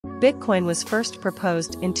Bitcoin was first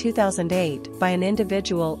proposed in 2008 by an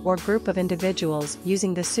individual or group of individuals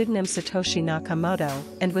using the pseudonym Satoshi Nakamoto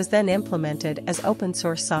and was then implemented as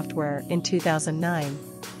open-source software in 2009.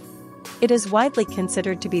 It is widely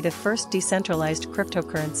considered to be the first decentralized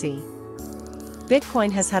cryptocurrency.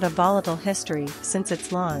 Bitcoin has had a volatile history since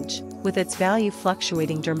its launch, with its value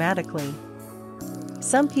fluctuating dramatically.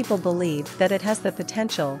 Some people believe that it has the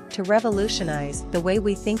potential to revolutionize the way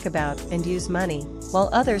we think about and use money, while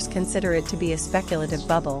others consider it to be a speculative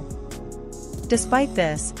bubble. Despite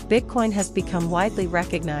this, Bitcoin has become widely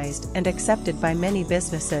recognized and accepted by many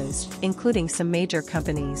businesses, including some major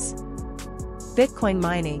companies. Bitcoin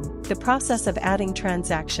mining, the process of adding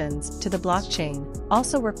transactions to the blockchain,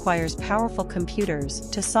 also requires powerful computers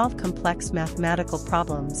to solve complex mathematical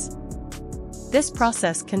problems. This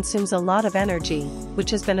process consumes a lot of energy, which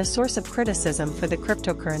has been a source of criticism for the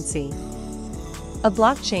cryptocurrency. A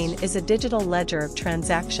blockchain is a digital ledger of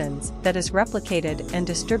transactions that is replicated and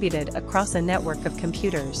distributed across a network of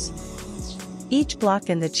computers. Each block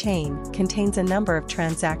in the chain contains a number of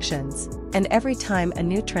transactions, and every time a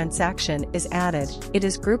new transaction is added, it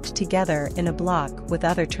is grouped together in a block with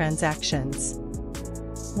other transactions.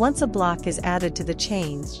 Once a block is added to the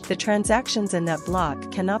chain, the transactions in that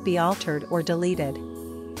block cannot be altered or deleted.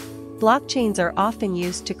 Blockchains are often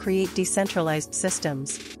used to create decentralized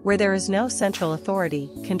systems, where there is no central authority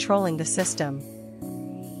controlling the system.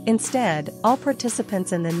 Instead, all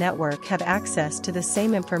participants in the network have access to the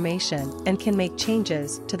same information and can make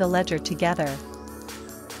changes to the ledger together.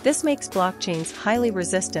 This makes blockchains highly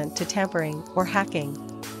resistant to tampering or hacking.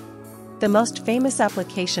 The most famous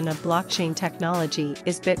application of blockchain technology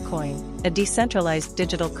is Bitcoin, a decentralized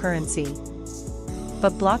digital currency.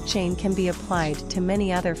 But blockchain can be applied to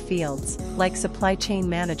many other fields, like supply chain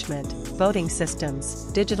management, voting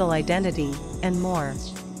systems, digital identity, and more.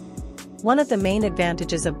 One of the main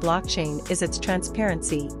advantages of blockchain is its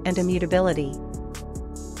transparency and immutability.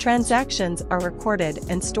 Transactions are recorded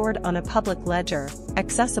and stored on a public ledger,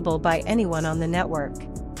 accessible by anyone on the network.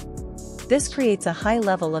 This creates a high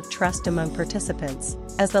level of trust among participants,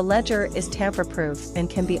 as the ledger is tamper-proof and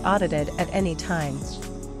can be audited at any time.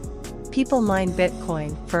 People mine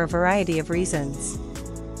Bitcoin for a variety of reasons.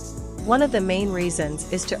 One of the main reasons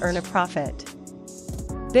is to earn a profit.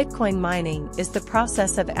 Bitcoin mining is the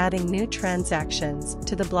process of adding new transactions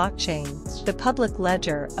to the blockchain, the public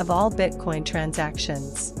ledger of all Bitcoin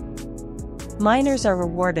transactions. Miners are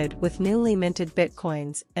rewarded with newly minted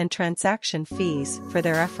Bitcoins and transaction fees for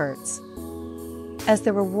their efforts. As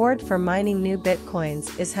the reward for mining new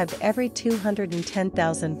Bitcoins is halved every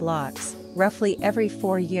 210,000 blocks, roughly every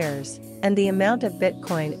 4 years, and the amount of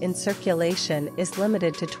Bitcoin in circulation is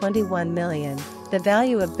limited to 21 million, the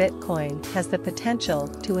value of Bitcoin has the potential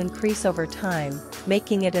to increase over time,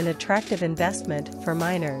 making it an attractive investment for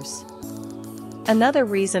miners. Another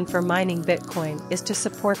reason for mining Bitcoin is to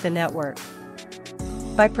support the network.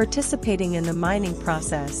 By participating in the mining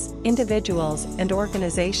process, individuals and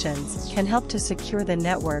organizations can help to secure the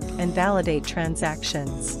network and validate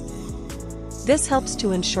transactions. This helps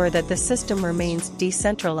to ensure that the system remains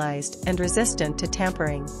decentralized and resistant to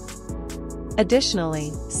tampering.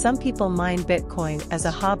 Additionally, some people mine Bitcoin as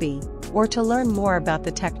a hobby, or to learn more about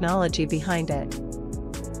the technology behind it.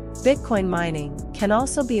 Bitcoin mining can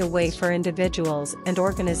also be a way for individuals and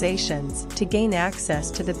organizations to gain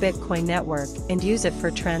access to the Bitcoin network and use it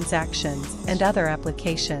for transactions and other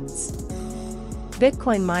applications.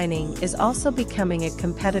 Bitcoin mining is also becoming a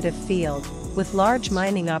competitive field, with large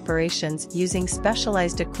mining operations using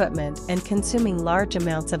specialized equipment and consuming large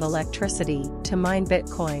amounts of electricity to mine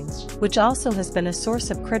Bitcoin, which also has been a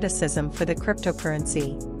source of criticism for the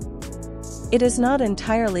cryptocurrency. It is not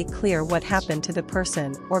entirely clear what happened to the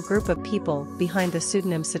person or group of people behind the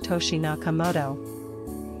pseudonym Satoshi Nakamoto.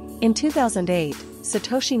 In 2008,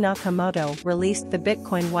 Satoshi Nakamoto released the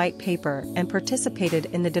Bitcoin white paper and participated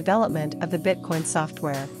in the development of the Bitcoin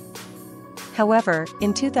software. However,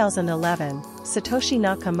 in 2011, Satoshi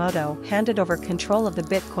Nakamoto handed over control of the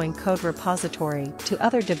Bitcoin code repository to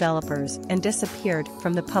other developers and disappeared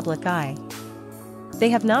from the public eye. They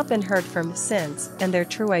have not been heard from since, and their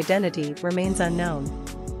true identity remains unknown.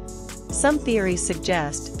 Some theories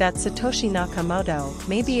suggest that Satoshi Nakamoto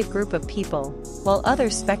may be a group of people, while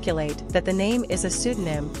others speculate that the name is a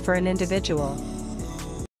pseudonym for an individual.